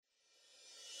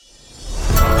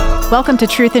Welcome to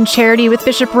Truth and Charity with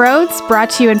Bishop Rhoades, brought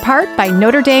to you in part by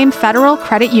Notre Dame Federal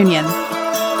Credit Union.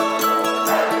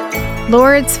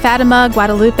 Lourdes, Fatima,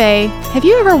 Guadalupe, have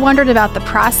you ever wondered about the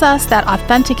process that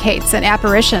authenticates an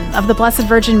apparition of the Blessed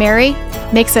Virgin Mary,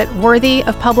 makes it worthy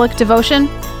of public devotion?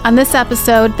 On this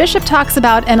episode, Bishop talks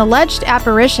about an alleged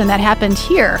apparition that happened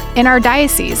here in our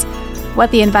diocese, what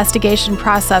the investigation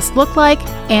process looked like,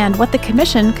 and what the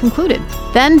commission concluded.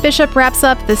 Then Bishop wraps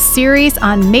up the series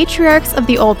on matriarchs of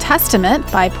the Old Testament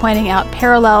by pointing out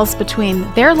parallels between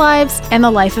their lives and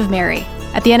the life of Mary.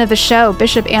 At the end of the show,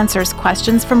 Bishop answers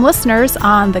questions from listeners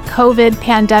on the COVID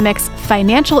pandemic's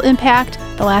financial impact,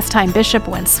 the last time Bishop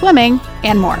went swimming,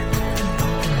 and more.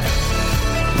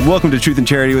 Welcome to Truth and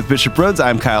Charity with Bishop Rhoades.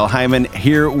 I'm Kyle Hyman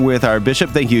here with our Bishop.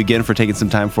 Thank you again for taking some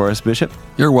time for us, Bishop.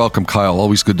 You're welcome, Kyle.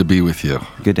 Always good to be with you.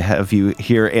 Good to have you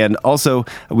here. And also,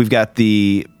 we've got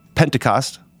the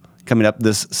Pentecost coming up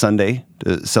this Sunday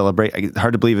to celebrate.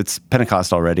 Hard to believe it's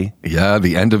Pentecost already. Yeah,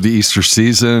 the end of the Easter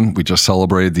season. We just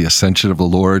celebrated the Ascension of the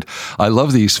Lord. I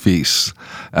love these feasts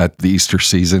at the Easter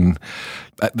season.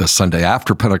 The Sunday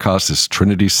after Pentecost is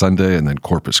Trinity Sunday and then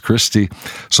Corpus Christi.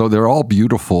 So they're all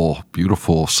beautiful,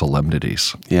 beautiful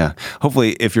solemnities. Yeah.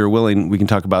 Hopefully, if you're willing, we can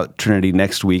talk about Trinity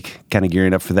next week, kind of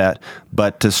gearing up for that.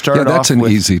 But to start off that's an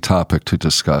easy topic to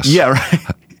discuss. Yeah,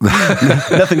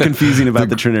 right. Nothing confusing about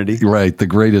the Trinity. Right, the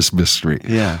greatest mystery.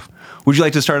 Yeah. Would you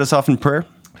like to start us off in prayer?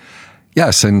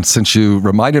 Yes, and since you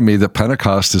reminded me that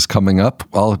Pentecost is coming up,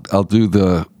 I'll do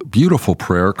the beautiful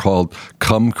prayer called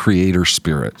Come Creator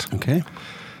Spirit. Okay.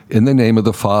 In the name of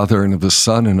the Father, and of the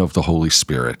Son, and of the Holy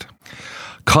Spirit.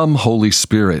 Come, Holy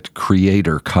Spirit,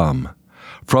 Creator, come.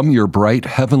 From your bright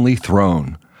heavenly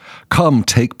throne, come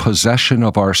take possession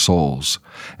of our souls,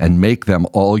 and make them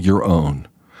all your own.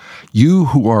 You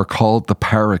who are called the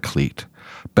Paraclete,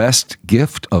 best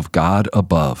gift of God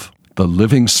above, the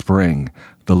living spring,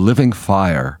 the living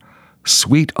fire,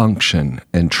 sweet unction,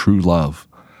 and true love.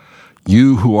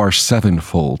 You who are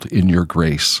sevenfold in your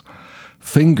grace,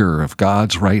 finger of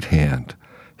God's right hand,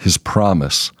 his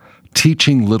promise,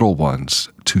 teaching little ones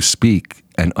to speak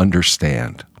and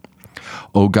understand.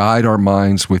 O guide our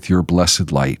minds with your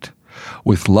blessed light,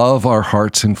 with love our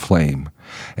hearts inflame,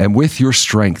 and with your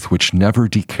strength which never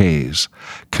decays,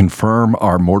 confirm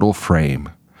our mortal frame.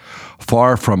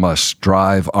 Far from us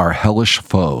drive our hellish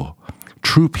foe,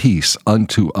 true peace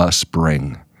unto us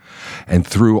bring, and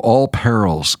through all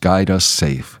perils guide us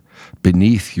safe,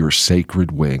 beneath your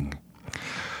sacred wing.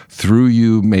 Through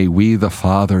you may we the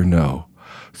Father know,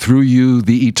 through you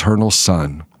the eternal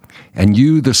Son, and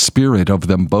you the Spirit of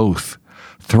them both,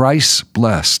 thrice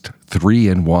blessed, three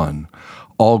in one.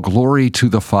 All glory to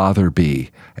the Father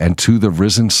be, and to the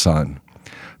risen Son.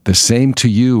 The same to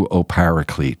you, O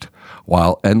Paraclete,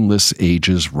 while endless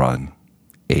ages run.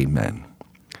 Amen.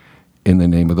 In the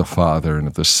name of the Father, and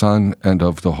of the Son, and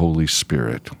of the Holy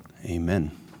Spirit.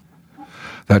 Amen.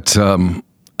 That's a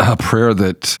prayer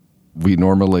that we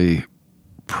normally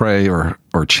pray or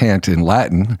chant in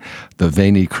Latin, the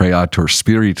Veni Creator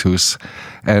Spiritus,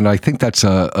 and I think that's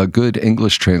a good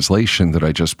English translation that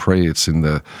I just prayed. It's in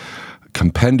the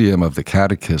compendium of the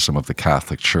Catechism of the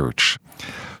Catholic Church.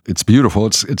 It's beautiful.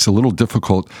 It's a little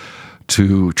difficult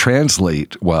to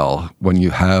translate well when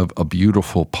you have a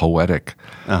beautiful poetic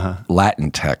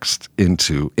Latin text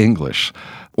into English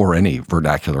or any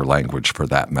vernacular language for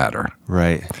that matter.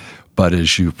 Right. But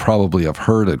as you probably have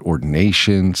heard at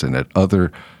ordinations and at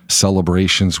other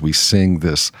celebrations, we sing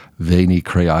this Veni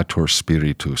Creator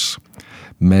Spiritus,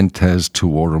 mentes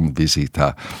tuorum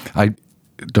visita. I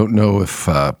don't know if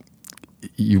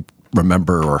you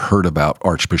remember or heard about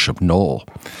Archbishop Knoll,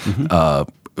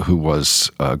 who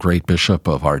was a great bishop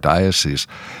of our diocese.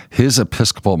 His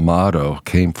Episcopal motto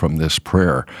came from this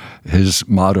prayer. His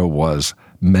motto was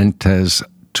mentes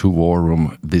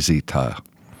tuorum visita,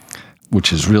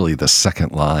 which is really the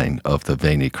second line of the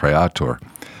Veni Creator.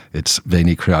 It's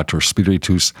Veni Creator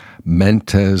Spiritus,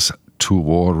 mentes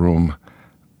tuorum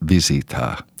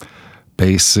visita.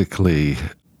 Basically,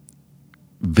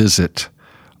 visit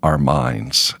our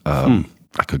minds.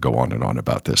 I could go on and on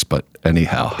about this, but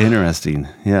anyhow. Interesting,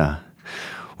 yeah.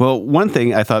 Well, one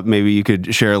thing I thought maybe you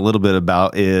could share a little bit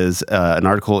about is an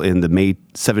article in the May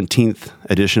 17th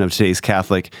edition of Today's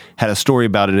Catholic had a story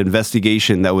about an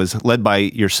investigation that was led by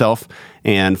yourself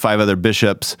and 5 other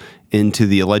bishops into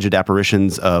the alleged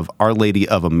apparitions of Our Lady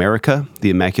of America, the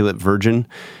Immaculate Virgin.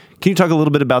 Can you talk a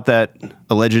little bit about that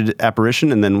alleged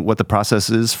apparition and then what the process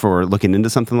is for looking into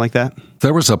something like that?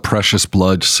 There was a precious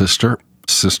blood sister,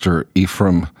 Sister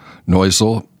Ephraim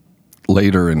Neusel.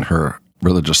 Later in her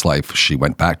religious life, she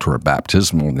went back to her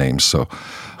baptismal name, so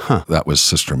that was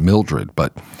Sister Mildred.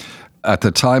 But At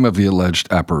the time of the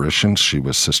alleged apparitions, she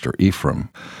was Sister Ephraim.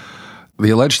 The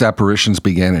alleged apparitions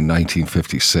began in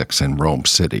 1956 in Rome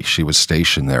City. She was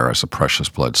stationed there as a Precious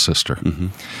Blood sister. Mm-hmm.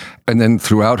 And then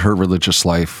throughout her religious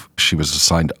life, she was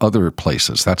assigned other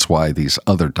places. That's why these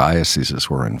other dioceses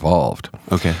were involved.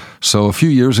 Okay. So a few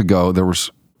years ago,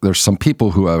 there's some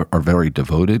people who are very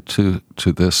devoted to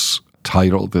this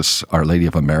title, this Our Lady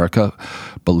of America,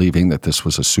 believing that this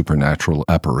was a supernatural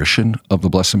apparition of the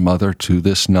Blessed Mother to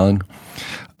this nun.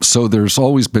 So there's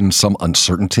always been some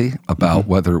uncertainty about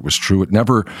whether it was true.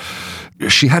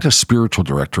 She had a spiritual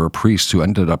director, a priest, who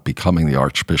ended up becoming the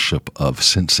Archbishop of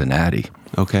Cincinnati.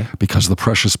 Okay. Because the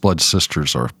Precious Blood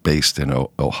Sisters are based in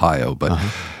Ohio, but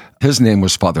his name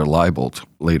was Father Leibold,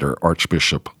 later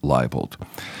Archbishop Leibold.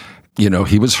 You know,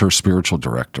 he was her spiritual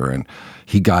director, and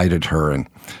he guided her, and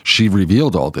she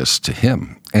revealed all this to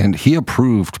him. And he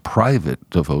approved private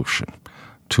devotion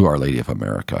to Our Lady of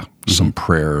America, some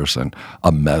prayers and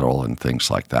a medal and things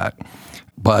like that.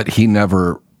 But he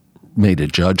never made a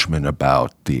judgment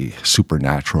about the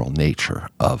supernatural nature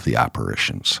of the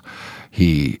apparitions.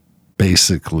 He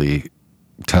basically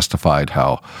testified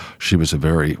how she was a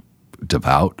very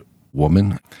devout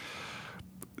woman,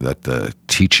 that the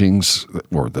teachings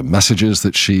or the messages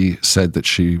that she said that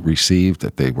she received,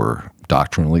 that they were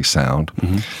doctrinally sound.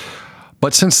 Mm-hmm.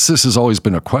 But since this has always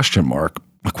been a question mark,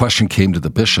 the question came to the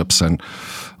bishops, and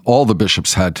all the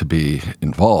bishops had to be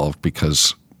involved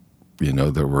because, you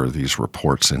know, there were these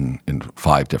reports in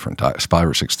 5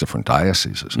 or 6 different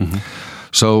dioceses. Mm-hmm.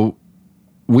 So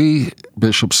we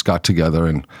bishops got together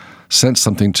and sent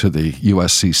something to the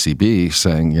USCCB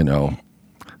saying, you know,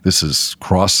 this is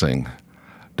crossing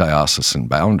diocesan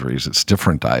boundaries. It's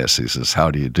different dioceses. How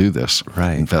do you do this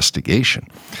investigation?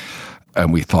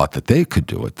 And we thought that they could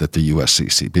do it, that the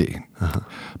USCCB.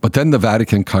 But then the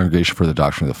Vatican Congregation for the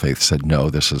Doctrine of the Faith said, no,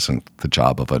 this isn't the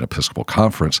job of an Episcopal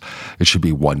conference. It should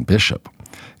be one bishop.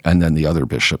 And then the other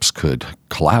bishops could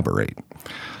collaborate.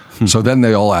 So then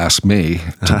they all asked me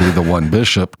to be the one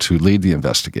bishop to lead the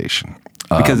investigation.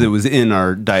 Because it was in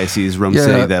our diocese, Rome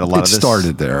City, that a lot of this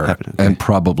started there, happened. Okay. and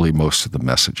probably most of the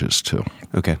messages too.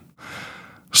 Okay.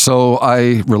 So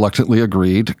I reluctantly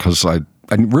agreed because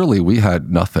we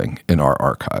had nothing in our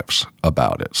archives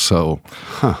about it. So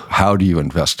how do you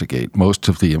investigate? Most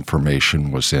of the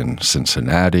information was in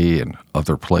Cincinnati and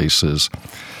other places.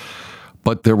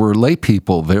 But there were lay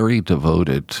people very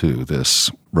devoted to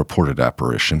this reported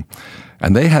apparition,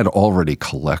 and they had already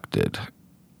collected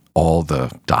all the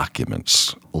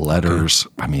documents, letters,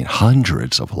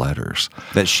 hundreds of letters.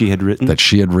 That she had written? That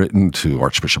she had written to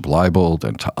Archbishop Leibold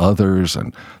and to others,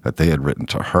 and that they had written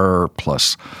to her,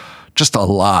 plus just a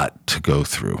lot to go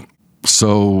through.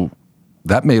 So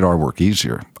that made our work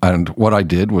easier. And what I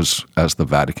did was, as the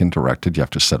Vatican directed, you have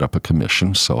to set up a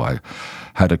commission. So I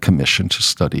had a commission to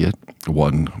study it.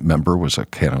 One member was a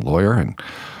canon lawyer, and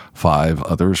 5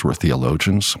 others were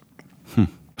theologians,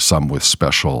 some with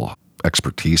special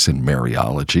expertise in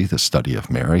Mariology, the study of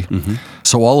Mary. Mm-hmm.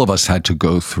 So all of us had to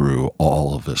go through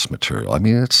all of this material. I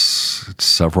mean, it's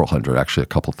several hundred, actually a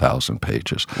couple thousand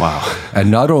pages. Wow.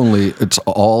 And not only, it's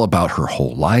all about her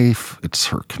whole life, it's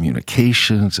her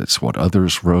communications, it's what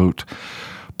others wrote.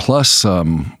 Plus,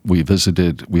 we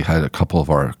had a couple of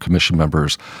our commission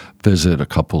members visit a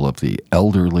couple of the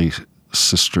elderly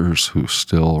sisters who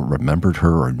still remembered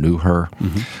her or knew her,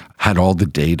 had all the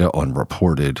data on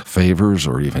reported favors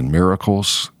or even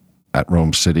miracles at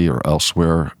Rome City or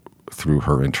elsewhere through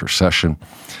her intercession,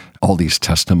 all these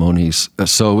testimonies.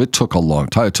 So it took a long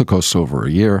time. It took us over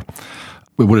a year.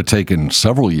 It would have taken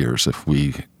several years if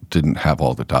we didn't have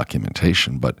all the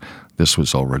documentation, but this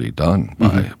was already done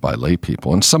by lay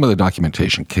people. And some of the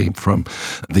documentation came from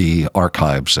the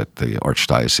archives at the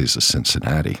Archdiocese of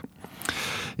Cincinnati.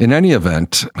 In any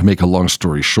event, to make a long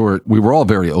story short, we were all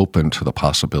very open to the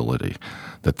possibility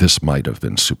that this might have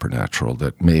been supernatural,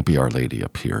 that maybe Our Lady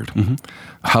appeared. Mm-hmm.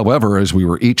 However, as we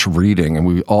were each reading, and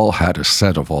we all had a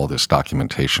set of all this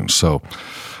documentation, so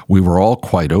we were all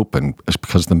quite open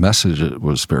because the message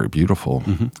was very beautiful,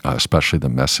 especially the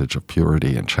message of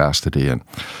purity and chastity.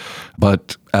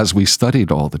 But as we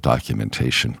studied all the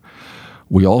documentation,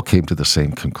 we all came to the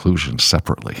same conclusion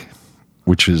separately,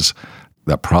 which is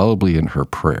that probably in her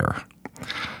prayer,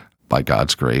 by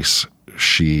God's grace,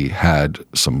 she had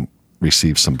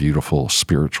received some beautiful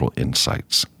spiritual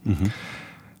insights. Mm-hmm.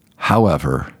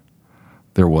 However,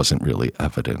 there wasn't really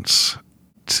evidence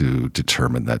to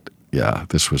determine that,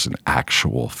 this was an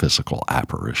actual physical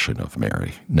apparition of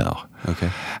Mary. No.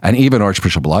 Okay. And even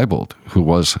Archbishop Leibold, who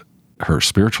was her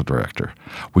spiritual director,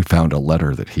 we found a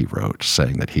letter that he wrote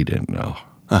saying that he didn't know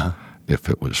if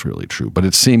it was really true. But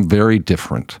it seemed very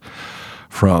different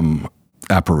from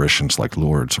apparitions like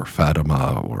Lourdes or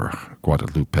Fatima or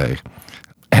Guadalupe.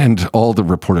 And all the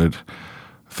reported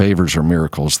favors or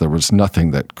miracles, there was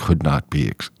nothing that could not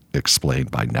be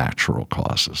explained by natural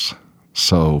causes.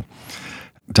 So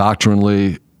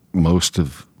doctrinally, most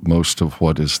of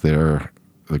what is there,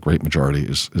 the great majority,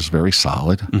 is very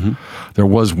solid. Mm-hmm. There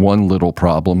was one little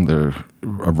problem there,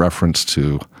 a reference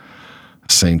to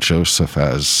Saint Joseph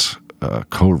as a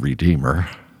co-redeemer,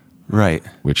 right?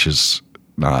 Which is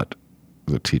not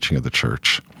the teaching of the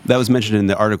church. That was mentioned in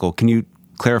the article. Can you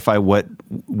clarify what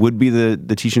would be the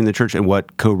teaching of the church and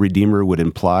what co-redeemer would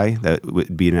imply? That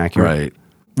would be inaccurate? Right.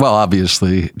 Well,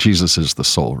 obviously, Jesus is the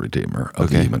sole redeemer of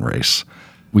the human race.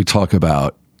 We talk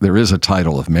about, there is a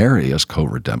title of Mary as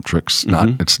co-redemptrix.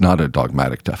 Mm-hmm. It's not a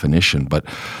dogmatic definition, but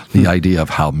the idea of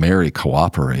how Mary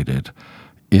cooperated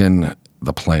in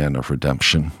the plan of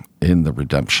redemption, in the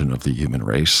redemption of the human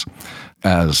race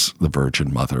as the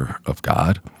Virgin Mother of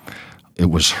God.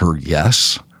 It was her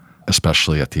yes,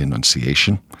 especially at the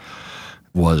Annunciation,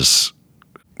 was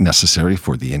necessary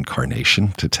for the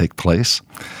incarnation to take place.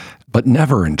 But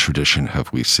never in tradition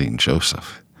have we seen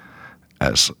Joseph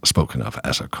as spoken of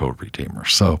as a co-redeemer.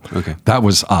 So that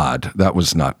was odd. That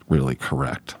was not really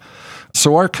correct.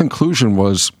 So our conclusion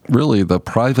was really the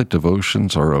private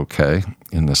devotions are okay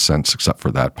in the sense, except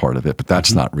for that part of it, but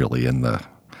that's not really in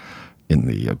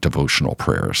the devotional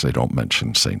prayers. They don't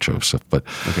mention St. Joseph.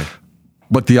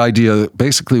 But the idea,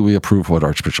 basically we approve what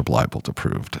Archbishop Leibold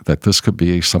approved, that this could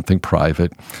be something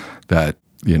private, that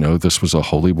this was a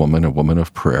holy woman, a woman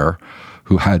of prayer,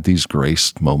 who had these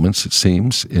graced moments, it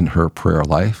seems, in her prayer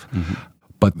life,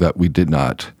 but that we did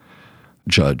not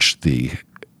judge the,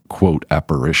 quote,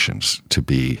 apparitions to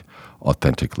be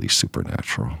authentically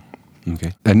supernatural.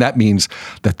 Okay. And that means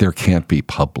that there can't be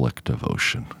public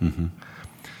devotion. Mm-hmm.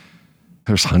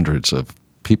 There's hundreds of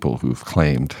people who've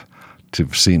claimed to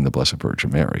have seen the Blessed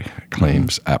Virgin Mary,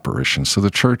 claims apparitions. So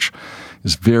the church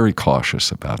is very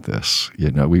cautious about this.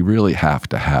 We really have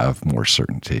to have more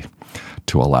certainty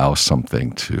to allow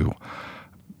something to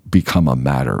become a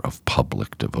matter of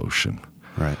public devotion.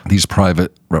 Right. These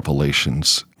private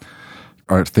revelations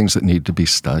are things that need to be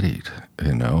studied,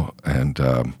 and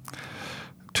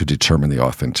to determine the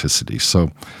authenticity.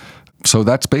 So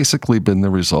that's basically been the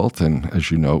result, and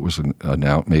as you know, it was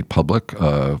made public,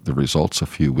 the results a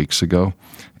few weeks ago.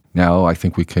 Now I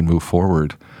think we can move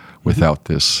forward without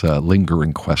this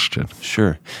lingering question.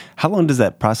 Sure. How long does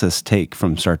that process take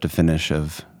from start to finish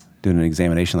of doing an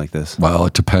examination like this? Well,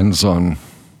 it depends on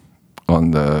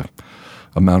the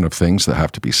amount of things that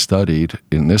have to be studied.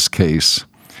 In this case,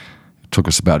 it took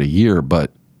us about a year,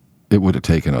 but it would have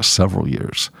taken us several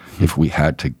years if we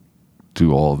had to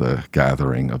do all the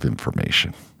gathering of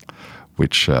information,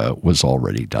 which was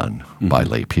already done by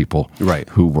lay people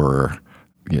who were,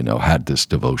 had this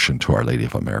devotion to Our Lady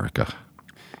of America.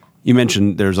 You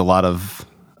mentioned there's a lot of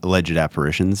alleged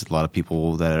apparitions, a lot of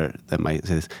people that might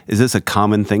say this. Is this a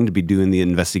common thing to be doing the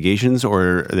investigations,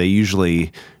 or are they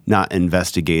usually not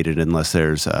investigated unless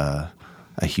there's a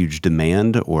huge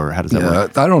demand, or how does that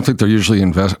work? I don't think they're usually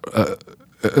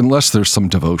unless there's some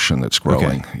devotion that's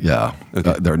growing.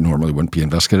 There normally wouldn't be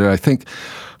investigated. I think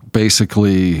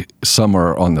basically some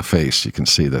are on the face. You can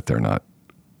see that they're not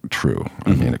true.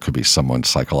 I mean, it could be someone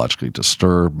psychologically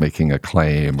disturbed making a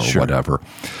claim or whatever.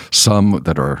 Some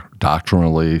that are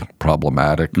doctrinally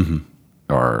problematic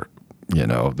are,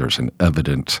 there's an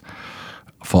evident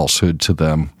falsehood to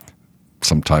them.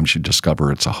 Sometimes you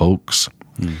discover it's a hoax.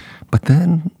 But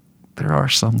then there are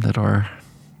some that are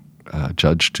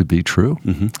judged to be true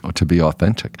or to be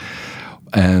authentic.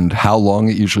 And how long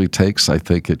it usually takes, I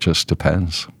think it just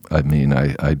depends. I mean,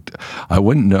 I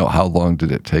wouldn't know how long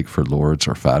did it take for Lourdes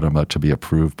or Fatima to be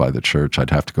approved by the church. I'd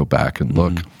have to go back and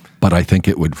look. But I think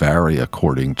it would vary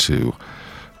according to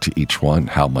each one,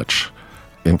 how much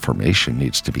information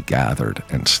needs to be gathered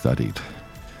and studied.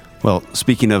 Well,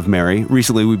 speaking of Mary,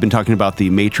 recently we've been talking about the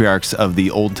matriarchs of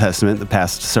the Old Testament, the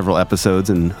past several episodes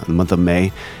in the month of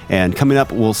May. And coming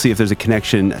up, we'll see if there's a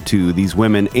connection to these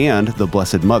women and the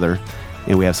Blessed Mother.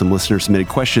 And we have some listener-submitted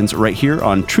questions right here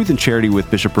on Truth and Charity with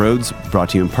Bishop Rhoades, brought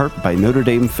to you in part by Notre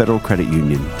Dame Federal Credit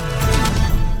Union.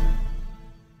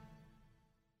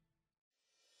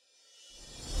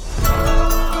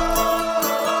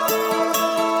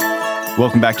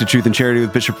 Welcome back to Truth and Charity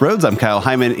with Bishop Rhoades. I'm Kyle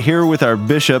Hyman here with our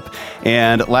bishop.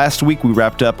 And last week we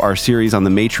wrapped up our series on the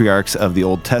matriarchs of the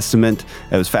Old Testament.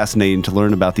 It was fascinating to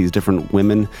learn about these different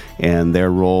women and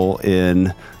their role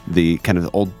in the kind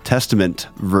of Old Testament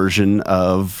version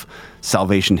of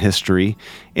salvation history.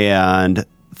 And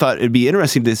thought it'd be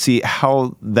interesting to see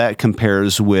how that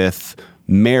compares with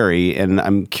Mary, and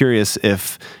I'm curious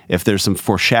if there's some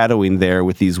foreshadowing there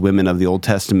with these women of the Old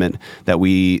Testament that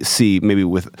we see maybe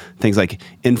with things like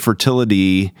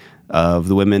infertility of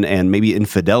the women and maybe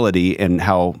infidelity, and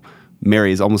how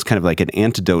Mary is almost kind of like an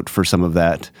antidote for some of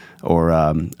that, or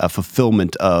a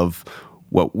fulfillment of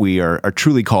what we are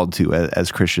truly called to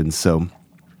as Christians. So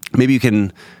maybe you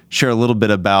can share a little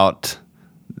bit about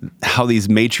how these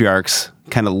matriarchs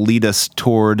kind of lead us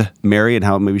toward Mary, and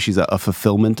how maybe she's a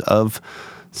fulfillment of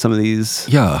some of these.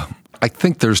 Yeah, I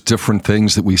think there's different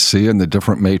things that we see in the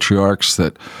different matriarchs,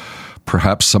 that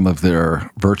perhaps some of their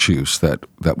virtues that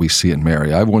we see in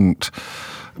Mary.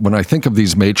 When I think of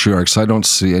these matriarchs, I don't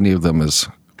see any of them as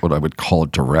what I would call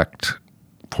direct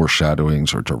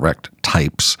foreshadowings or direct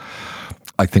types.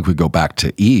 I think we go back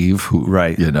to Eve, who,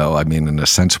 right. in a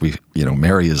sense,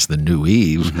 Mary is the new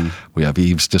Eve. Mm-hmm. We have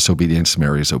Eve's disobedience,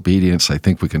 Mary's obedience. I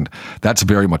think that's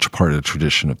very much a part of the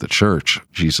tradition of the church.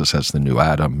 Jesus as the new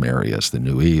Adam, Mary as the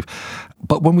new Eve.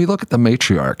 But when we look at the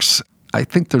matriarchs, I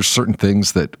think there's certain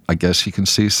things that I guess you can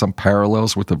see some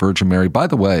parallels with the Virgin Mary. By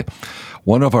the way,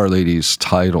 one of Our Lady's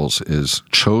titles is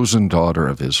Chosen Daughter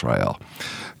of Israel.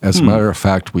 As a matter of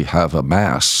fact, we have a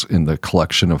Mass in the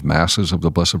collection of Masses of the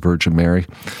Blessed Virgin Mary.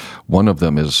 One of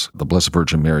them is the Blessed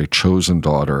Virgin Mary, Chosen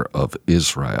Daughter of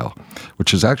Israel,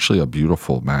 which is actually a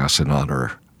beautiful Mass in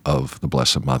honor of the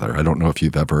Blessed Mother. I don't know if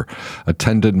you've ever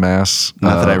attended Mass.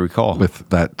 Not that I recall. With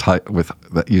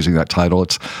using that title.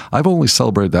 I've only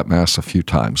celebrated that Mass a few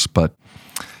times, but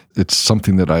it's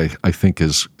something that I think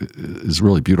is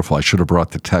really beautiful. I should have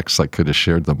brought the texts. I could have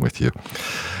shared them with you.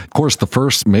 Of course, the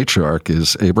first matriarch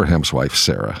is Abraham's wife,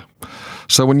 Sarah.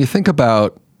 So when you think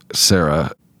about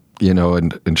Sarah,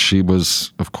 and she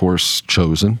was, of course,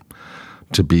 chosen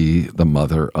to be the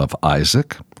mother of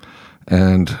Isaac.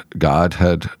 And God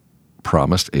had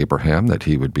promised Abraham that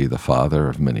he would be the father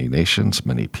of many nations,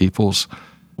 many peoples.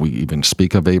 We even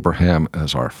speak of Abraham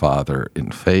as our father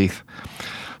in faith.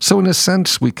 So in a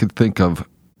sense, we could think of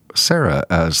Sarah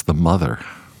as the mother,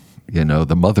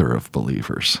 the mother of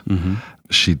believers. Mm-hmm.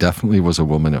 She definitely was a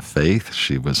woman of faith.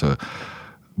 She was a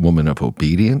woman of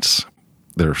obedience.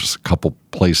 There's a couple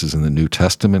places in the New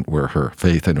Testament where her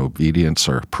faith and obedience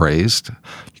are praised.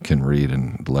 You can read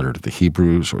in the letter to the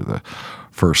Hebrews or the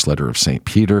first letter of St.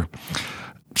 Peter.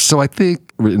 So I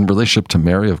think in relationship to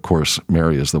Mary, of course,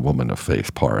 Mary is the woman of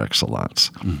faith par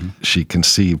excellence. Mm-hmm. She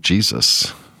conceived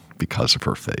Jesus because of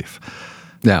her faith.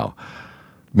 Now,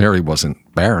 Mary wasn't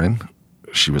barren.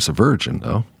 She was a virgin,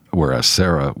 though, whereas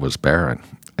Sarah was barren.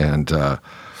 And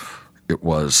it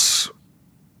was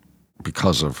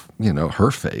because of, her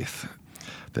faith,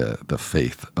 the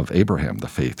faith of Abraham, the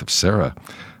faith of Sarah,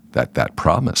 that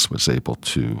promise was able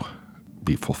to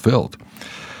be fulfilled.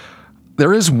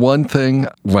 There is one thing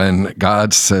when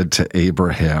God said to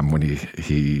Abraham, when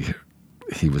he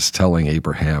was telling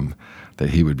Abraham that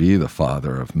he would be the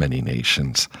father of many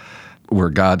nations,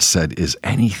 where God said, "Is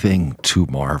anything too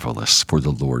marvelous for the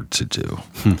Lord to do?"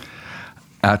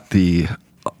 At the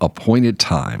appointed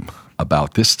time,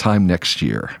 about this time next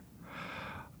year,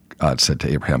 God said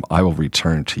to Abraham, "I will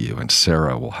return to you, and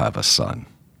Sarah will have a son."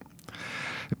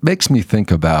 It makes me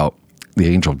think about the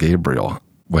angel Gabriel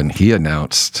when he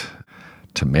announced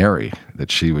to Mary that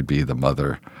she would be the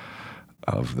mother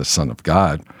of the Son of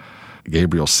God.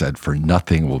 Gabriel said, "For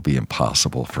nothing will be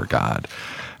impossible for God."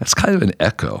 That's kind of an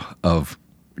echo of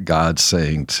God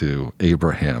saying to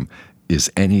Abraham,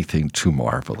 "Is anything too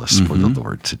marvelous for the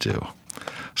Lord to do?"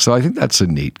 So I think that's a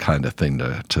neat kind of thing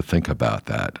to think about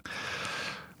that.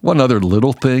 One other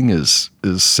little thing is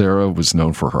Sarah was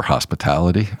known for her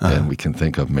hospitality, and we can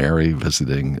think of Mary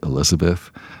visiting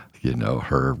Elizabeth,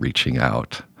 her reaching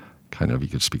out. Kind of, you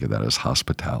could speak of that as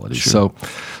hospitality. Sure.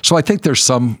 So I think there's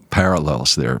some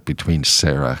parallels there between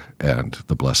Sarah and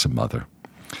the Blessed Mother.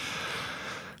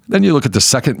 Then you look at the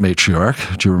second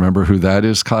matriarch. Do you remember who that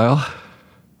is, Kyle?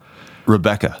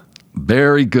 Rebecca.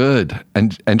 Very good.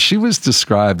 And she was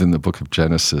described in the book of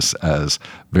Genesis as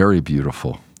very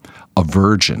beautiful, a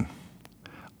virgin,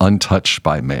 untouched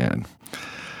by man.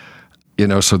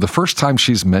 So the first time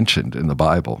she's mentioned in the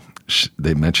Bible,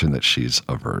 they mention that she's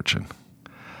a virgin.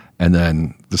 And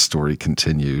then the story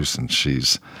continues, and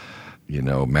she's,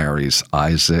 marries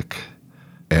Isaac.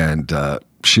 And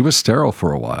she was sterile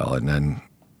for a while, and then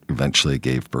eventually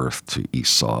gave birth to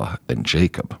Esau and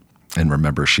Jacob. And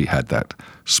remember, she had that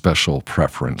special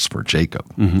preference for Jacob.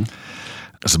 Mm-hmm.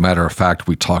 As a matter of fact,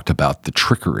 we talked about the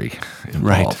trickery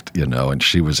involved, and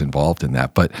she was involved in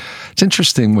that. But it's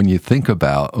interesting when you think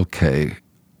about, okay,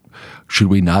 should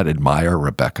we not admire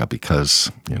Rebecca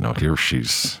because, here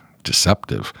she's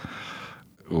deceptive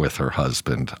with her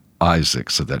husband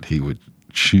Isaac so that he would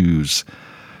choose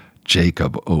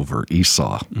Jacob over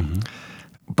Esau.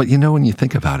 But when you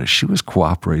think about it, she was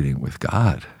cooperating with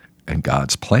God and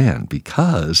God's plan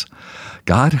because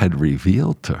God had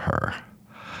revealed to her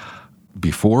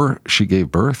before she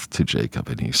gave birth to Jacob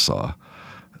and Esau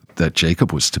that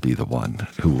Jacob was to be the one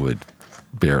who would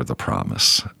bear the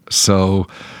promise. So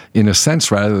in a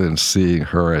sense, rather than seeing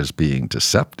her as being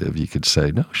deceptive, you could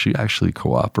say, no, she actually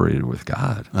cooperated with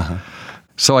God.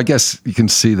 So I guess you can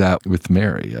see that with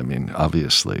Mary. I mean,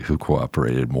 obviously, who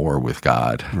cooperated more with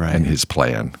God and his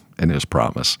plan and his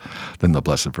promise than the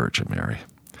Blessed Virgin Mary.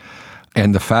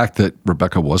 And the fact that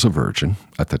Rebecca was a virgin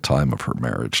at the time of her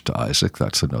marriage to Isaac,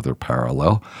 that's another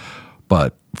parallel.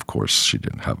 But, of course, she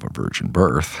didn't have a virgin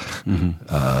birth.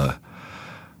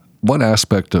 One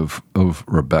aspect of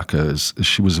Rebecca is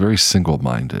she was very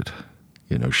single-minded.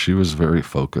 She was very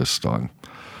focused on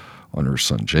her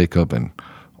son Jacob and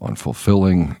on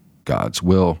fulfilling God's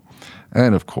will.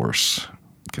 And, of course,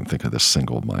 you can think of the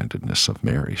single-mindedness of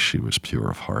Mary. She was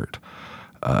pure of heart.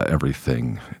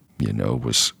 Everything,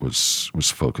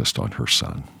 was focused on her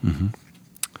son.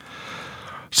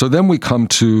 So then we come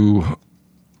to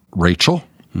Rachel,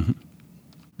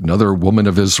 another woman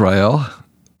of Israel.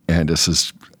 And this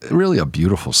is really a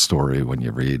beautiful story when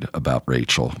you read about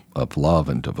Rachel, of love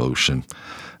and devotion.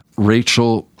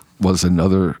 Rachel was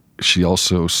another, she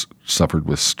also suffered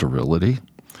with sterility.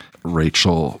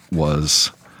 Rachel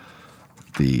was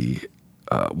the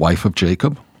wife of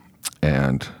Jacob,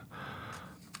 and,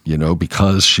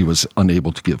 because she was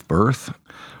unable to give birth,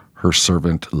 her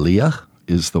servant Leah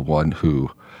is the one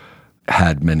who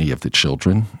had many of the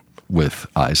children with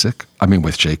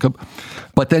Jacob.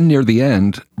 But then near the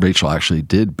end, Rachel actually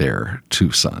did bear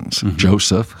two sons.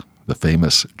 Joseph, the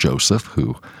famous Joseph,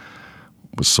 who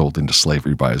was sold into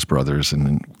slavery by his brothers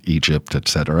in Egypt,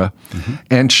 etc.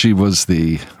 And she was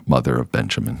the mother of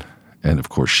Benjamin. And of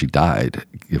course, she died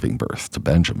giving birth to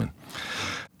Benjamin.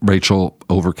 Rachel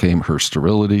overcame her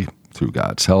sterility through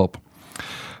God's help.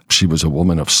 She was a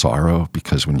woman of sorrow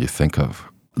because when you think of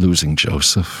losing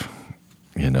Joseph,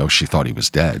 she thought he was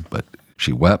dead, but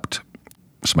she wept.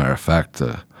 As a matter of fact,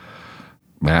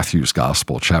 Matthew's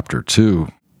Gospel, chapter 2,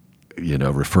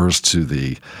 refers to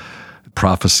the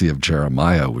prophecy of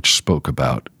Jeremiah, which spoke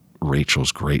about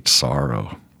Rachel's great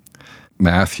sorrow.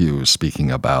 Matthew is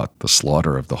speaking about the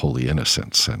slaughter of the holy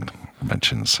innocents and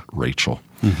mentions Rachel.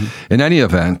 In any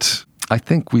event, I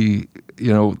think the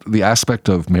aspect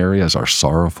of Mary as our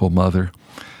sorrowful mother,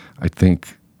 I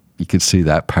think you could see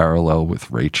that parallel with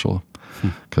Rachel.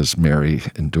 Because Mary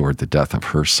endured the death of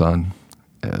her son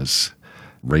as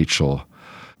Rachel,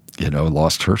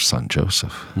 lost her son,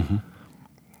 Joseph.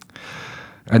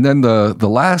 And then the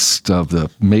last of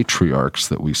the matriarchs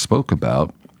that we spoke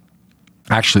about,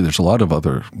 actually there's a lot of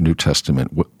other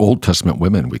Old Testament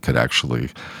women we could actually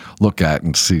look at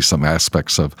and see some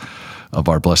aspects of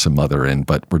our Blessed Mother in,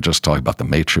 but we're just talking about the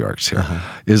matriarchs here,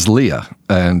 is Leah.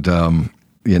 And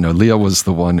Leah was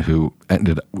the one who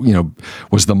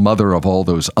was the mother of all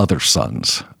those other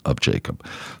sons of Jacob.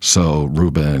 So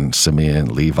Reuben,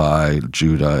 Simeon, Levi,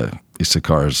 Judah,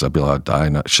 Issachar, Zebulun,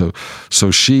 Dinah.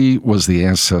 So she was the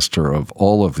ancestor of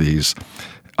all of these,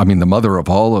 the mother of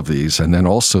all of these, and then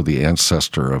also the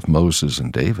ancestor of Moses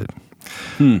and David.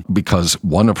 Because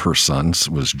one of her sons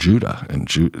was Judah, and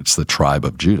it's the tribe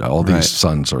of Judah. All these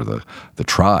sons are the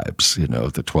tribes,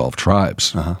 the 12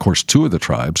 tribes. Of course, two of the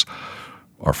tribes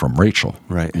are from Rachel,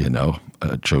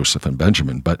 Joseph and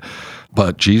Benjamin.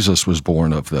 But Jesus was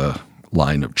born of the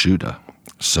line of Judah.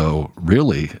 So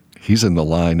really, he's in the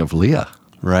line of Leah,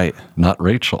 not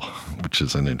Rachel, which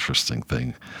is an interesting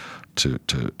thing to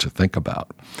think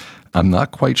about. I'm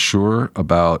not quite sure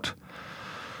about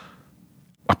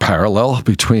a parallel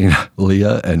between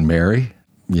Leah and Mary.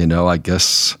 I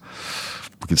guess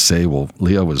we could say,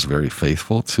 Leah was very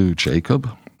faithful to Jacob.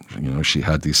 She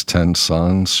had these 10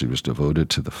 sons. She was devoted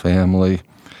to the family.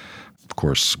 Of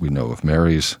course, we know of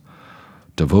Mary's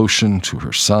devotion to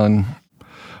her son,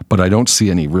 but I don't see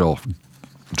any real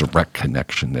direct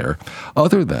connection there,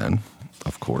 other than,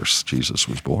 of course, Jesus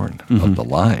was born of the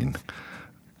line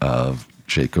of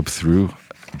Jacob through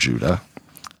Judah,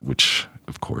 which,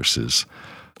 of course, is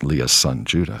Leah's son,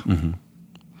 Judah.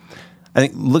 I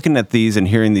think looking at these and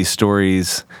hearing these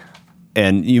stories,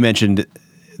 and you mentioned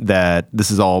that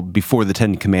this is all before the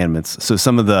 10 Commandments. So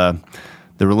some of the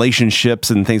relationships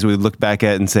and things we look back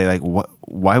at and say, like,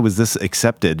 why was this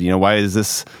accepted? Why is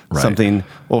this something?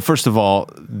 Well, first of all,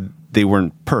 they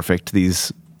weren't perfect,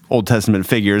 these Old Testament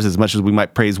figures. As much as we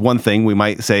might praise one thing, we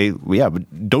might say,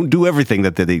 but don't do everything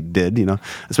that they did,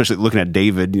 especially looking at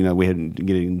David, we hadn't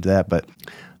get into that. But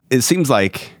it seems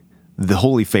like the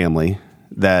Holy Family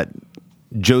that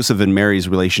Joseph and Mary's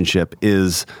relationship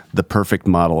is the perfect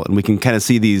model. And we can kind of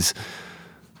see these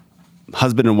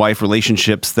husband and wife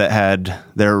relationships that had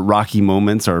their rocky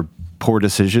moments or poor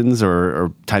decisions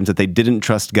or times that they didn't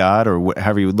trust God or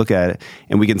however you would look at it.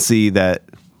 And we can see that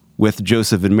with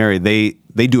Joseph and Mary, they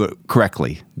do it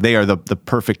correctly. They are the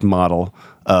perfect model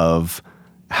of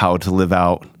how to live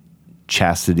out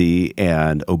chastity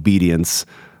and obedience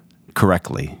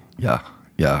correctly. Yeah,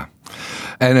 yeah.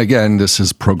 And again, this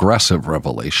is progressive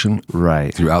revelation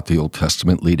Right. throughout the Old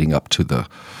Testament leading up to the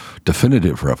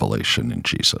definitive revelation in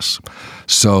Jesus.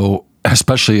 So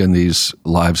especially in these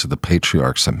lives of the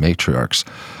patriarchs and matriarchs,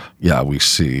 yeah, we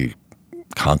see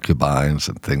concubines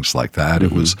and things like that.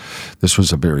 This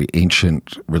was a very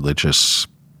ancient religious,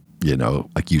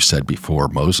 like you said before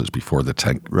Moses, before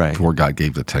before God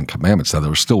gave the 10 Commandments. Now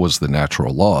there still was the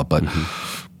natural law, but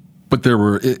there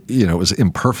were, it was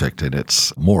imperfect in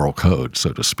its moral code,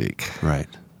 so to speak. Right.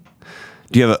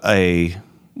 Do you have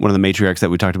one of the matriarchs that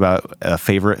we talked about, a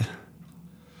favorite?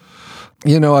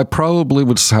 I probably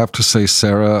would have to say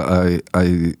Sarah.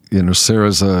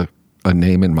 Sarah's a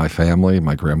name in my family.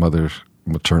 My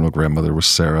maternal grandmother was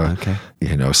Sarah. Okay.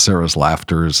 Sarah's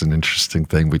laughter is an interesting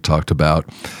thing we talked about.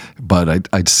 But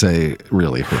I'd say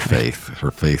really her faith.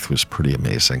 Her faith was pretty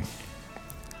amazing.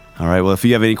 All right. Well, if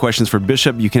you have any questions for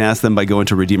Bishop, you can ask them by going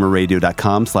to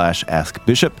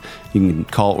redeemerradio.com/askbishop. You can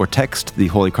call or text the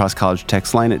Holy Cross College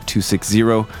text line at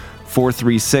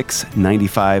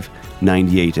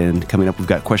 260-436-9598. And coming up, we've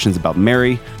got questions about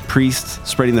Mary, priests,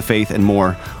 spreading the faith, and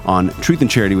more on Truth and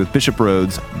Charity with Bishop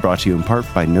Rhoades, brought to you in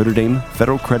part by Notre Dame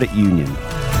Federal Credit Union.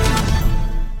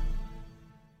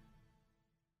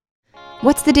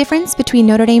 What's the difference between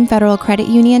Notre Dame Federal Credit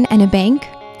Union and a bank?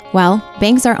 Well,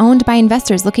 banks are owned by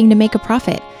investors looking to make a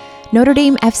profit. Notre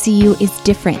Dame FCU is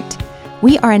different.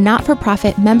 We are a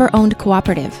not-for-profit, member-owned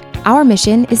cooperative. Our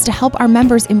mission is to help our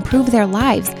members improve their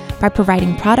lives by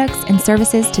providing products and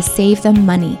services to save them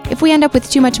money. If we end up with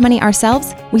too much money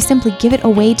ourselves, we simply give it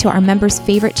away to our members'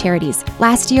 favorite charities.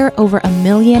 Last year, over $1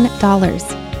 million.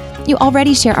 You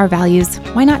already share our values.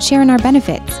 Why not share in our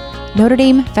benefits? Notre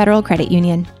Dame Federal Credit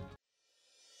Union.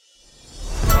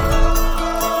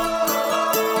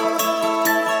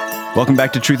 Welcome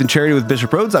back to Truth and Charity with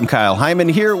Bishop Rhoades. I'm Kyle Hyman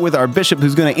here with our bishop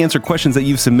who's going to answer questions that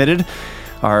you've submitted.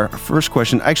 Our first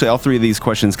question, actually all three of these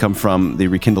questions come from the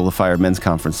Rekindle the Fire Men's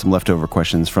Conference, some leftover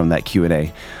questions from that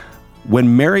Q&A.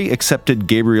 When Mary accepted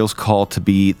Gabriel's call to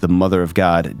be the mother of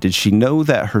God, did she know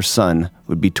that her son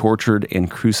would be tortured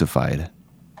and crucified?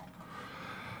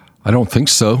 I don't think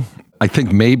so. I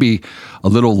think maybe a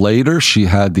little later she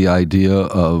had the idea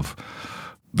of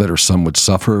that her son would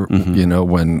suffer,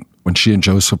 when she and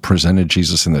Joseph presented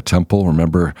Jesus in the temple.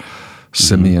 Remember,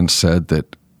 Simeon said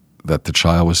that the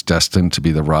child was destined to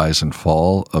be the rise and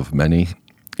fall of many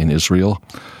in Israel,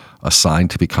 a sign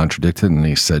to be contradicted. And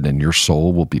he said, and your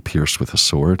soul will be pierced with a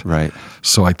sword. Right.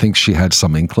 So I think she had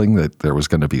some inkling that there was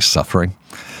going to be suffering.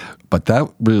 But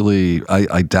that really,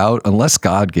 I doubt, unless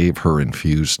God gave her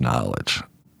infused knowledge,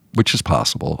 which is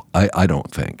possible, I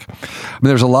don't think. I mean,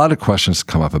 there's a lot of questions that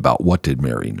come up about what did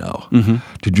Mary know.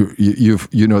 Did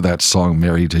you know that song,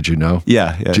 Mary, Did You Know?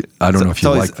 Yeah. I don't know if you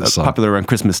like the song. Popular around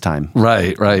Christmas time.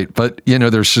 Right. But,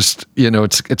 there's just,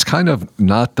 it's kind of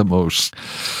not the most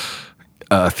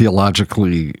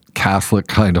theologically Catholic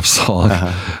kind of song.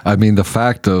 I mean, the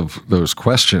fact of those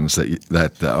questions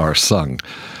that are sung,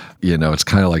 it's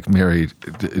kind of like, Mary,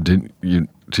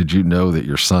 did you know that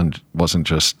your son wasn't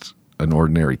just an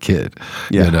ordinary kid?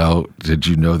 Yeah. Did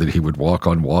you know that he would walk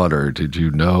on water? Did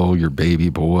you know your baby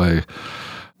boy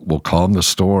will calm the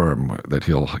storm, that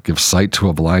he'll give sight to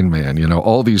a blind man?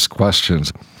 All these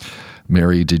questions.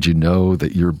 Mary, did you know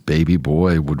that your baby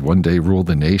boy would one day rule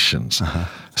the nations,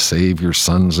 save your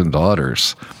sons and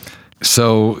daughters?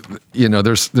 So,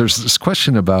 there's this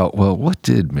question about, well, what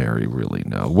did Mary really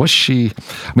know? Was she,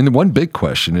 the one big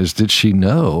question is, did she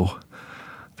know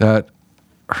that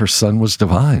her son was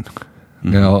divine?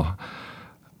 Now,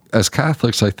 as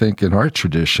Catholics, I think in our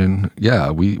tradition,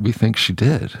 we think she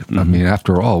did. I mean,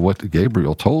 after all, what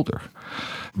Gabriel told her,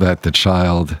 that the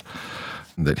child,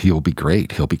 that he will be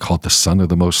great. He'll be called the Son of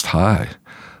the Most High.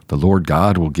 The Lord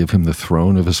God will give him the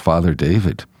throne of his father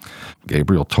David.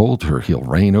 Gabriel told her he'll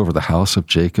reign over the house of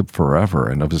Jacob forever,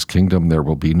 and of his kingdom there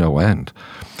will be no end.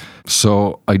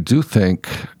 So I do think,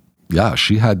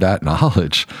 she had that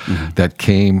knowledge that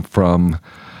came from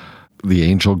the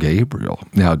angel Gabriel.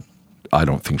 Now, I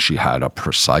don't think she had a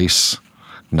precise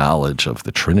knowledge of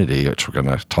the Trinity, which we're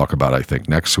going to talk about, I think,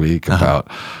 next week, about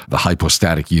the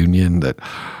hypostatic union, that,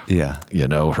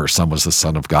 her son was the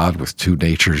Son of God with two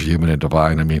natures, human and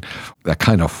divine. I mean, that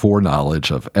kind of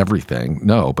foreknowledge of everything.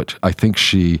 No, but I think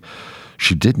she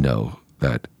did know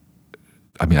that,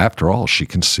 after all, she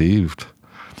conceived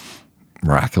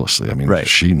miraculously.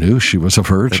 She knew she was a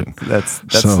virgin. That's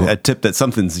a tip that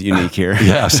something's unique here.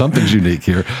 Yeah, something's unique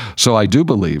here. So I do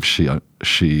believe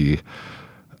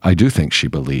I do think she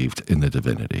believed in the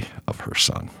divinity of her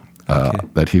son,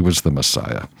 that he was the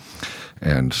Messiah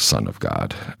and Son of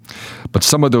God. But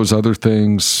some of those other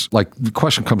things, like the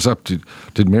question comes up,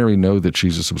 did Mary know that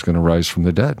Jesus was going to rise from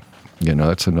the dead?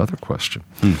 That's another question.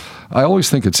 I always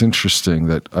think it's interesting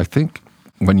that I think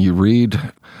when you read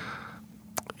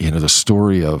the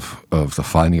story of the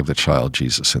finding of the child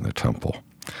Jesus in the temple,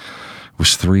 it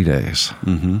was 3 days,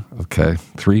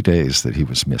 3 days that he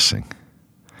was missing.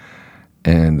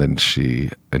 And then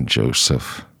she and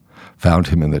Joseph found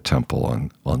him in the temple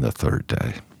on the third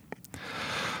day.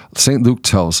 St. Luke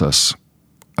tells us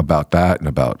about that and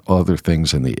about other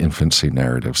things in the infancy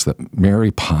narratives, that Mary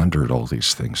pondered all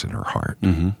these things in her heart.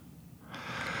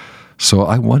 So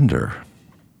I wonder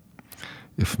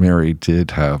if Mary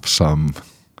did have some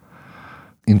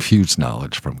infused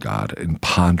knowledge from God in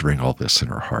pondering all this in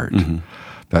her heart,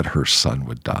 that her son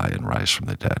would die and rise from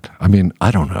the dead. I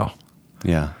don't know.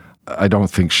 Yeah. I don't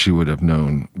think she would have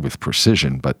known with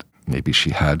precision, but maybe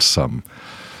she had some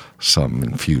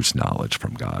infused knowledge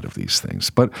from God of these things.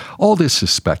 But all this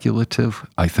is speculative.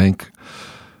 I think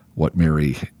what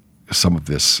Mary, some of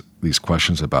these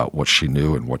questions about what she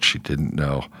knew and what she didn't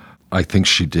know, I think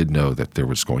she did know that there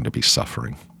was going to be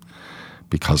suffering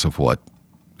because of what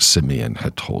Simeon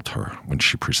had told her when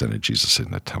she presented Jesus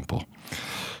in the temple.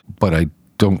 But I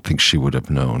don't think she would have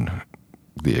known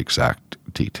the exact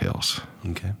details.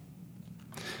 Okay.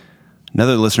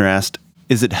 Another listener asked,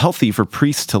 is it healthy for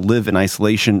priests to live in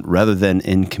isolation rather than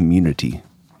in community?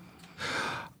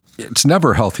 It's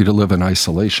never healthy to live in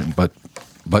isolation, but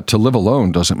to live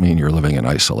alone doesn't mean you're living in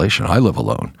isolation. I live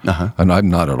alone, and I'm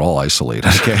not at all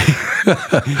isolated. Okay.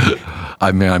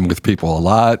 I'm with people a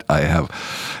lot.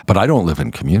 But I don't live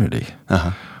in community.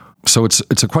 So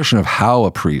it's a question of how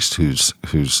a priest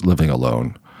who's living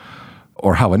alone,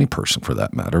 or how any person for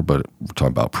that matter, but we're talking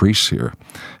about priests here,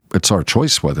 it's our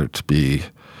choice whether to be,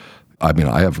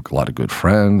 I have a lot of good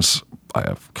friends, I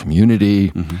have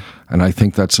community, and I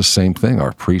think that's the same thing.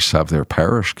 Our priests have their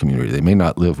parish community. They may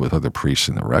not live with other priests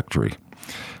in the rectory,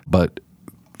 but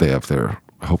they have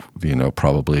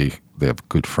probably they have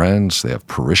good friends, they have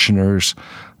parishioners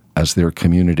as their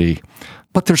community.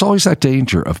 But there's always that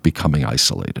danger of becoming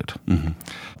isolated.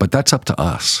 But that's up to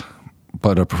us.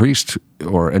 But a priest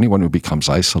or anyone who becomes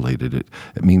isolated,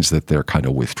 it means that they're kind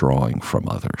of withdrawing from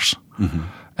others.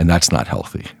 And that's not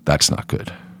healthy. That's not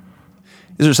good.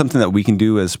 Is there something that we can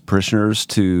do as parishioners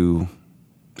to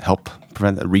help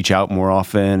prevent that? Reach out more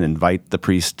often, invite the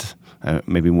priest,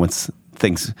 maybe once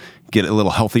things get a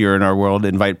little healthier in our world,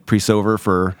 invite priests over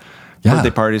for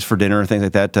birthday parties, for dinner, things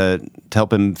like that, to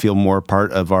help him feel more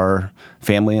part of our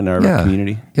family and our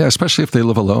community? Yeah, especially if they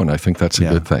live alone. I think that's a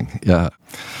good thing. Yeah.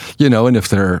 And if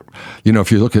they're,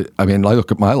 if you look at, I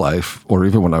look at my life, or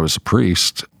even when I was a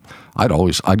priest,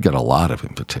 I'd get a lot of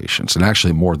invitations, and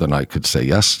actually more than I could say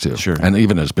yes to. Sure. And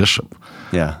even as bishop,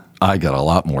 I get a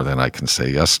lot more than I can say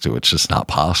yes to. It's just not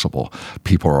possible.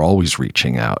 People are always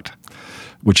reaching out,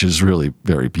 which is really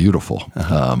very beautiful.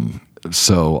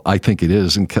 So I think it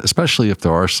is, and especially if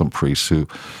there are some priests who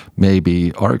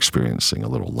maybe are experiencing a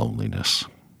little loneliness.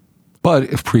 But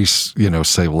if priests,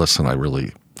 say, well, listen, I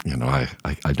really, I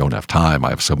don't have time. I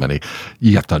have so many.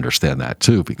 You have to understand that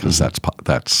too, because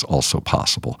that's also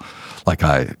possible. Like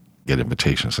I get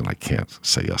invitations and I can't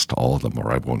say yes to all of them,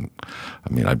 or I won't.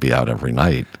 I'd be out every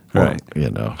night, right?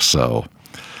 So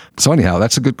anyhow,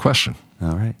 that's a good question.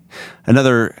 All right.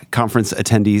 Another conference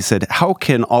attendee said, how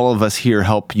can all of us here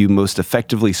help you most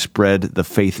effectively spread the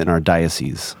faith in our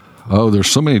diocese? Oh, there's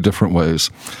so many different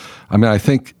ways. I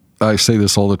think I say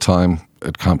this all the time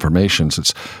at confirmations.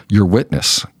 It's your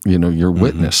witness, your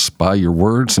witness by your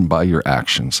words and by your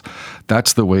actions.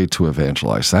 That's the way to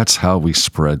evangelize. That's how we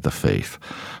spread the faith.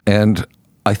 And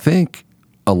I think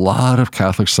a lot of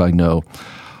Catholics I know,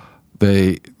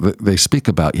 they speak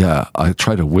about, I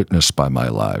try to witness by my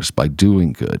lives, by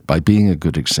doing good, by being a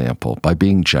good example, by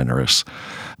being generous,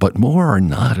 but more are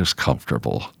not as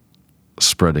comfortable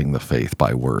spreading the faith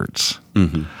by words.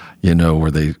 Where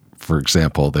they, for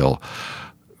example, they'll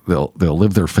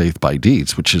live their faith by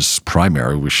deeds, which is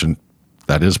primary.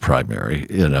 That is primary,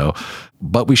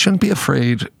 but we shouldn't be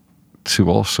afraid to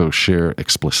also share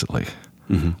explicitly.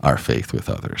 our faith with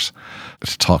others,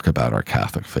 to talk about our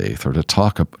Catholic faith, or to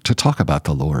talk about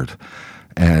the Lord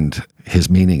and his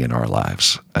meaning in our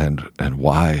lives, and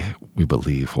why we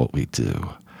believe what we do.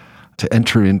 To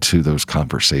enter into those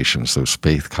conversations, those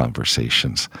faith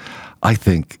conversations, I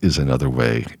think is another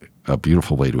way, a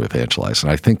beautiful way to evangelize.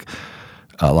 And I think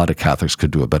a lot of Catholics could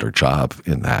do a better job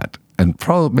in that. And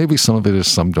probably maybe some of it is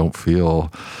some don't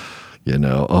feel,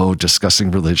 discussing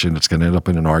religion, it's going to end up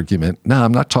in an argument. No,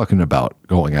 I'm not talking about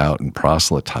going out and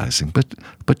proselytizing, but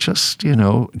just,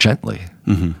 gently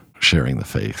sharing the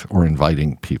faith or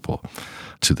inviting people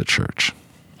to the church.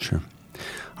 Sure.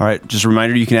 All right, just a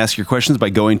reminder, you can ask your questions by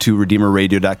going to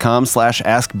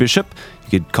redeemerradio.com/askbishop. You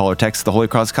could call or text the Holy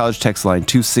Cross College text line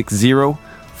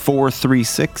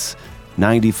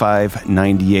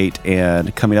 260-436-9598.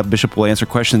 And coming up, Bishop will answer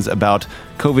questions about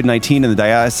COVID-19 and the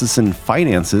diocesan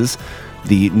finances,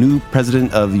 the new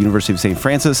president of the University of St.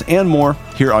 Francis, and more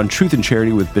here on Truth and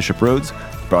Charity with Bishop Rhoades,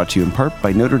 brought to you in part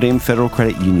by Notre Dame Federal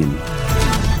Credit Union.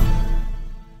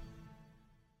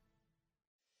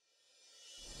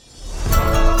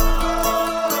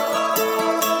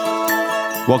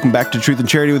 Welcome back to Truth and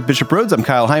Charity with Bishop Rhoades. I'm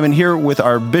Kyle Hyman here with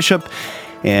our bishop,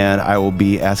 and I will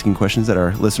be asking questions that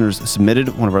our listeners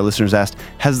submitted. One of our listeners asked,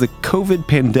 has the COVID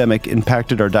pandemic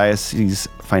impacted our diocese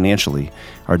financially?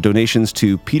 Are donations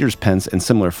to Peter's Pence and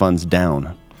similar funds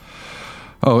down?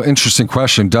 Oh, interesting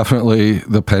question. Definitely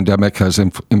the pandemic has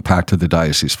impacted the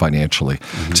diocese financially.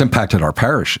 It's impacted our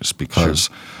parishes because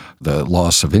the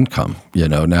loss of income.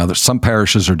 Now there's some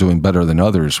parishes are doing better than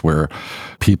others, where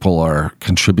people have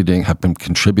been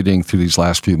contributing through these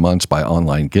last few months by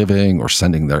online giving or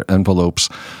sending their envelopes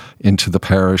into the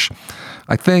parish.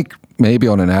 I think maybe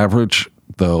on an average,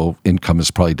 though, income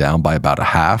is probably down by about a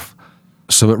half.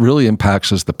 So it really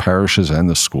impacts us, the parishes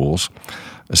and the schools,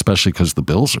 especially because the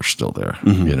bills are still there.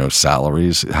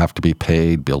 Salaries have to be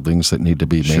paid, buildings that need to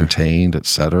be maintained, et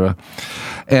cetera.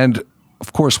 And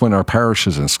of course, when our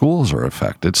parishes and schools are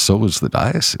affected, so is the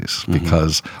diocese,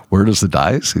 because where does the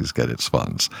diocese get its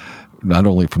funds? Not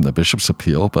only from the bishop's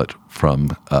appeal, but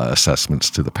from assessments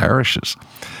to the parishes.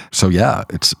 So yeah,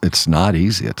 it's not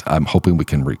easy. I'm hoping we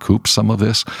can recoup some of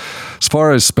this. As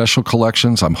far as special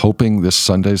collections, I'm hoping this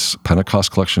Sunday's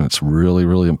Pentecost collection, it's really,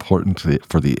 really important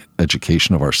for the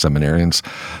education of our seminarians.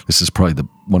 This is probably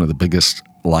one of the biggest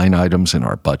line items in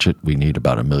our budget. We need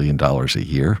about $1 million a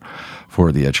year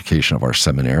for the education of our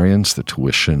seminarians, the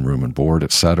tuition, room and board,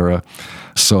 et cetera.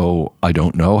 So I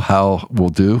don't know how we'll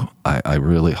do. I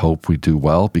really hope we do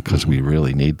well, because we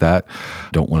really need that.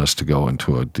 Don't want us to go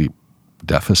into a deep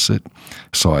deficit.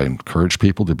 So I encourage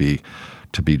people to be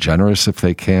generous if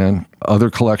they can.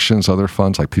 Other collections, other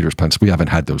funds like Peter's Pence, we haven't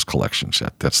had those collections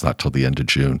yet. That's not till the end of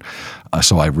June.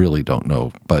 So I really don't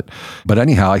know. But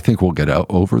anyhow, I think we'll get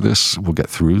over this. We'll get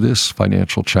through this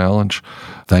financial challenge.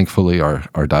 Thankfully,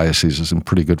 our diocese is in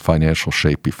pretty good financial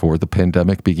shape before the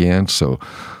pandemic began, so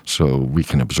we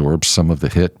can absorb some of the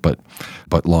hit. But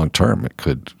long term, it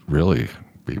could really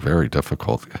be very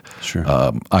difficult. Sure.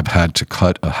 I've had to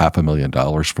cut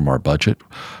 $500,000 from our budget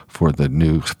for the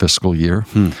new fiscal year.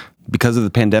 Because of the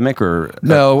pandemic, or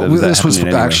no? This was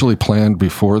actually planned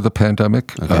before the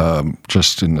pandemic,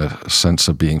 just in the sense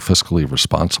of being fiscally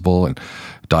responsible and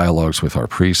dialogues with our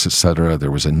priests, et cetera.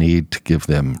 There was a need to give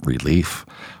them relief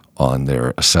on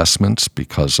their assessments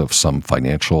because of some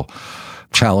financial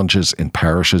challenges in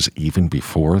parishes even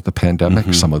before the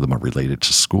pandemic. Some of them are related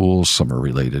to schools, some are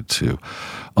related to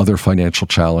other financial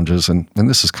challenges, and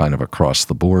this is kind of across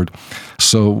the board.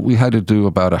 So we had to do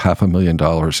about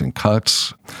 $500,000 in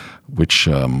cuts, which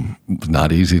was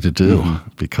not easy to do,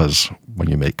 because when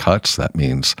you make cuts, that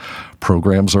means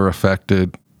programs are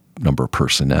affected, number of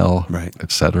personnel,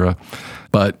 et cetera.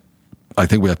 But I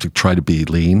think we have to try to be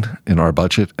lean in our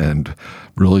budget and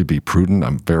really be prudent.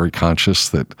 I'm very conscious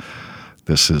that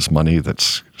this is money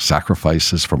that's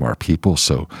sacrifices from our people,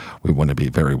 so we want to be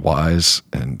very wise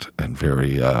and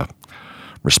very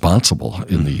responsible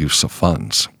in the use of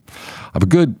funds. I have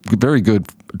a very good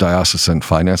diocesan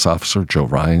finance officer, Joe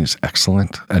Ryan. He's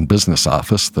excellent, and business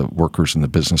office, the workers in the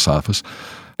business office,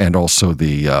 and also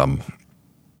the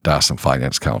Diocesan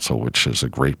Finance Council, which is a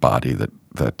great body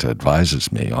that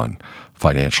advises me on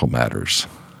financial matters.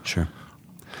 Sure.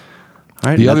 All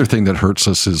right, the other thing that hurts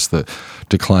us is the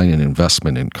decline in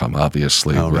investment income,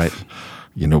 obviously.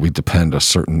 We depend a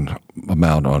certain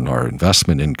amount on our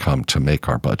investment income to make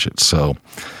our budget. So,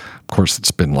 of course,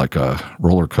 it's been like a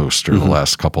roller coaster the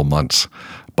last couple months,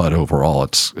 but overall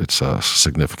it's a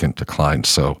significant decline.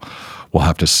 So we'll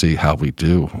have to see how we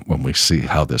do when we see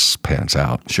how this pans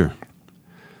out. Sure.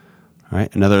 All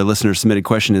right. Another listener submitted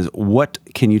question is, what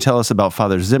can you tell us about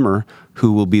Father Zimmer,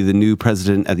 who will be the new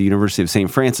president at the University of St.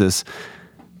 Francis?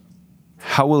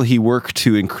 How will he work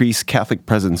to increase Catholic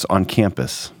presence on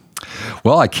campus?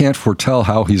 Well, I can't foretell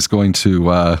how he's going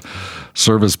to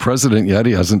serve as president yet.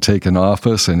 He hasn't taken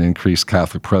office and increased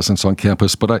Catholic presence on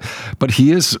campus, but he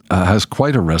has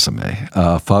quite a resume.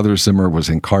 Father Zimmer was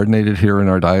incarnated here in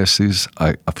our diocese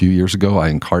a few years ago. I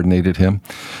incarnated him.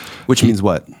 Which means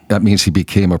what? That means he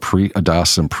became a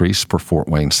diocesan priest for Fort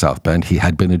Wayne, South Bend. He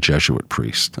had been a Jesuit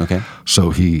priest. Okay. So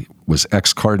he was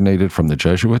excardinated from the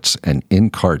Jesuits and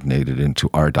incarnated into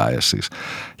our diocese.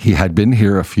 He had been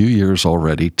here a few years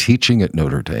already teaching at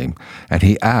Notre Dame, and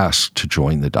he asked to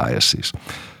join the diocese.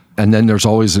 And then there's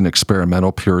always an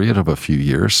experimental period of a few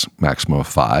years, maximum of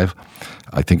 5.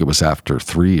 I think it was after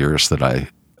 3 years that I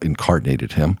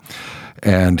incarnated him.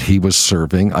 And he was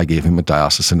serving. I gave him a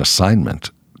diocesan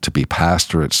assignment to be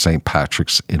pastor at St.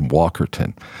 Patrick's in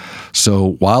Walkerton.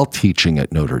 So while teaching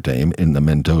at Notre Dame in the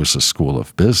Mendoza School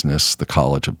of Business, the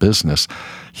College of Business,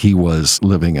 he was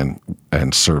living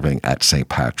and serving at St.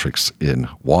 Patrick's in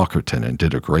Walkerton and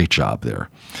did a great job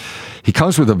there. He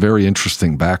comes with a very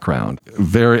interesting background,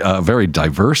 very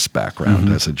diverse background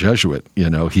as a Jesuit.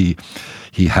 You know, he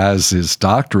has his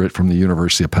doctorate from the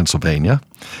University of Pennsylvania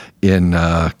in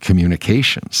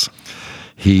communications.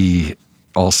 He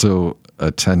also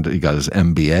he got his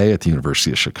MBA at the University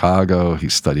of Chicago. He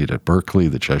studied at Berkeley,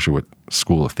 the Jesuit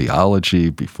School of Theology,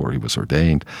 before he was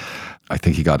ordained. I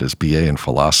think he got his BA in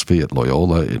philosophy at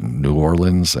Loyola in New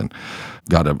Orleans and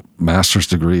got a master's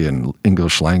degree in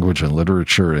English language and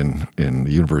literature in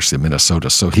the University of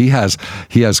Minnesota. So he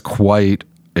has quite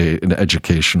an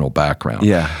educational background.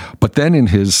 Yeah. But then in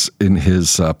his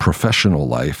professional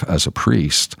life as a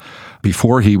priest,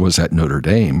 before he was at Notre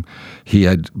Dame, he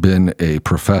had been a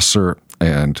professor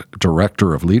and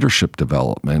director of leadership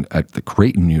development at the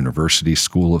Creighton University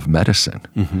School of Medicine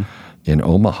in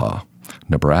Omaha,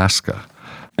 Nebraska.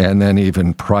 And then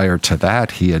even prior to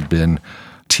that, he had been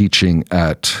teaching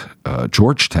at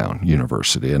Georgetown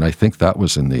University, and I think that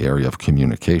was in the area of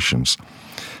communications.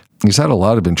 He's had a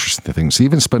lot of interesting things. He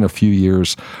even spent a few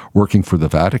years working for the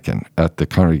Vatican at the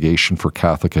Congregation for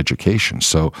Catholic Education.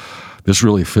 So this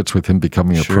really fits with him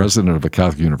becoming a president of a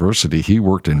Catholic university. He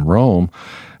worked in Rome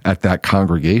at that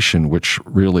congregation, which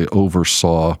really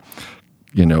oversaw,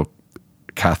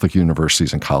 Catholic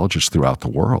universities and colleges throughout the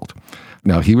world.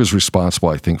 Now, he was responsible,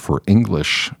 I think, for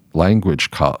English language,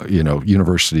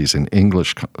 universities in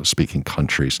English-speaking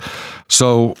countries.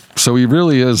 So he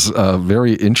really is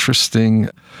very interesting,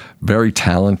 very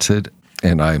talented,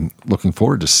 and I'm looking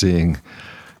forward to seeing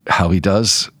how he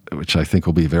does, which I think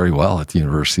will be very well at the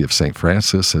University of St.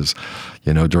 Francis. As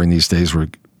during these days, we're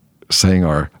saying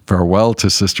our farewell to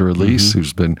Sister Elise,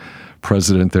 who's been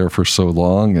president there for so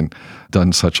long and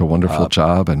done such a wonderful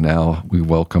job. And now we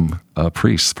welcome a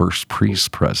priest, first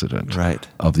priest president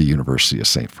of the University of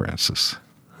St. Francis.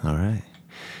 All right.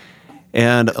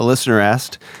 And a listener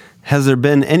asked, has there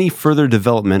been any further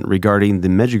development regarding the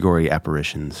Medjugorje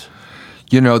apparitions?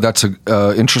 That's an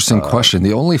interesting question.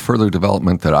 The only further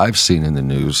development that I've seen in the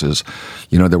news is,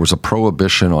 there was a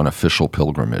prohibition on official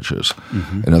pilgrimages.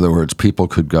 In other words, people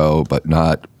could go, but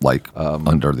not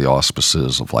under the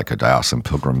auspices of a diocesan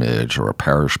pilgrimage or a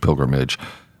parish pilgrimage,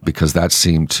 because that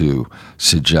seemed to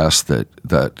suggest that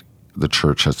the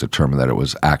church has determined that it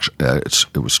was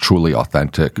it was truly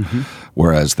authentic,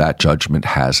 whereas that judgment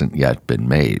hasn't yet been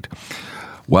made.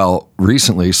 Well,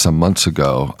 recently, some months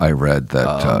ago, I read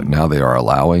that now they are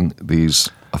allowing these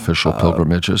official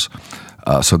pilgrimages.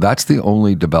 So that's the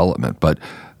only development. But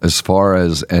as far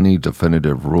as any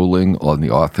definitive ruling on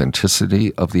the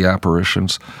authenticity of the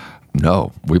apparitions,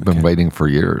 no. We've been waiting for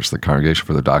years. The Congregation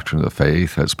for the Doctrine of the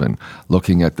Faith has been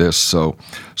looking at this. So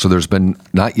there's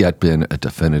not yet been a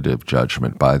definitive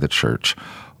judgment by the Church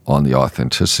on the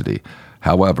authenticity.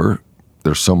 However,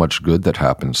 there's so much good that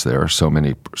happens there, so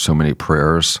many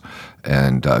prayers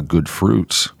and good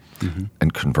fruits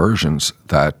and conversions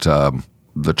that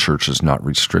the church is not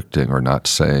restricting or not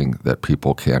saying that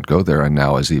people can't go there, and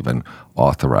now is even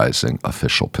authorizing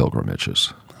official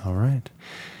pilgrimages. All right.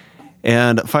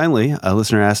 And finally, a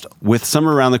listener asked, with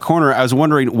summer around the corner, I was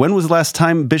wondering, when was the last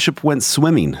time Bishop went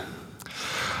swimming?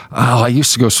 Oh, I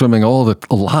used to go swimming a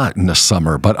lot in the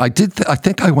summer, but I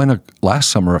think I went last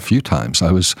summer a few times.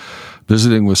 I was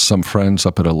visiting with some friends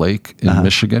up at a lake in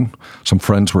Michigan. Some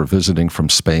friends were visiting from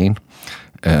Spain,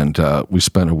 And we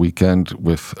spent a weekend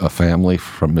with a family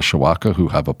from Mishawaka who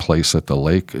have a place at the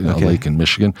lake, a lake in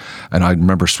Michigan. And I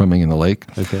remember swimming in the lake.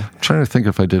 Okay. I'm trying to think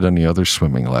if I did any other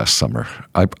swimming last summer.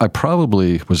 I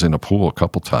probably was in a pool a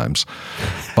couple times,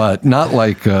 but not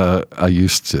like I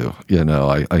used to.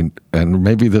 And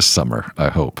maybe this summer, I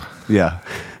hope. Yeah.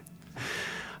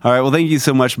 All right. Well, thank you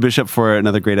so much, Bishop, for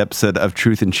another great episode of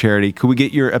Truth and Charity. Could we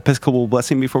get your Episcopal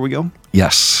blessing before we go?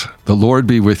 Yes. The Lord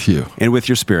be with you. And with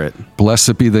your spirit.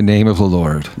 Blessed be the name of the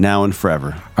Lord. Now and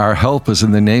forever. Our help is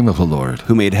in the name of the Lord.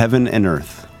 Who made heaven and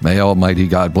earth. May Almighty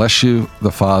God bless you,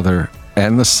 the Father,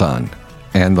 and the Son,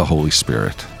 and the Holy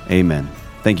Spirit. Amen.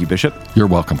 Thank you, Bishop. You're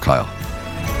welcome, Kyle.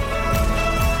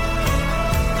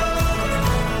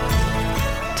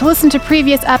 To listen to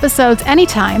previous episodes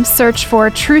anytime, search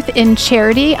for Truth in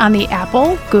Charity on the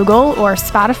Apple, Google, or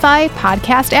Spotify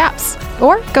podcast apps.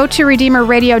 Or go to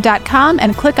RedeemerRadio.com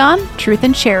and click on Truth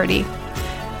in Charity.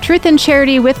 Truth in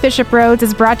Charity with Bishop Rhoades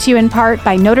is brought to you in part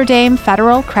by Notre Dame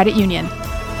Federal Credit Union.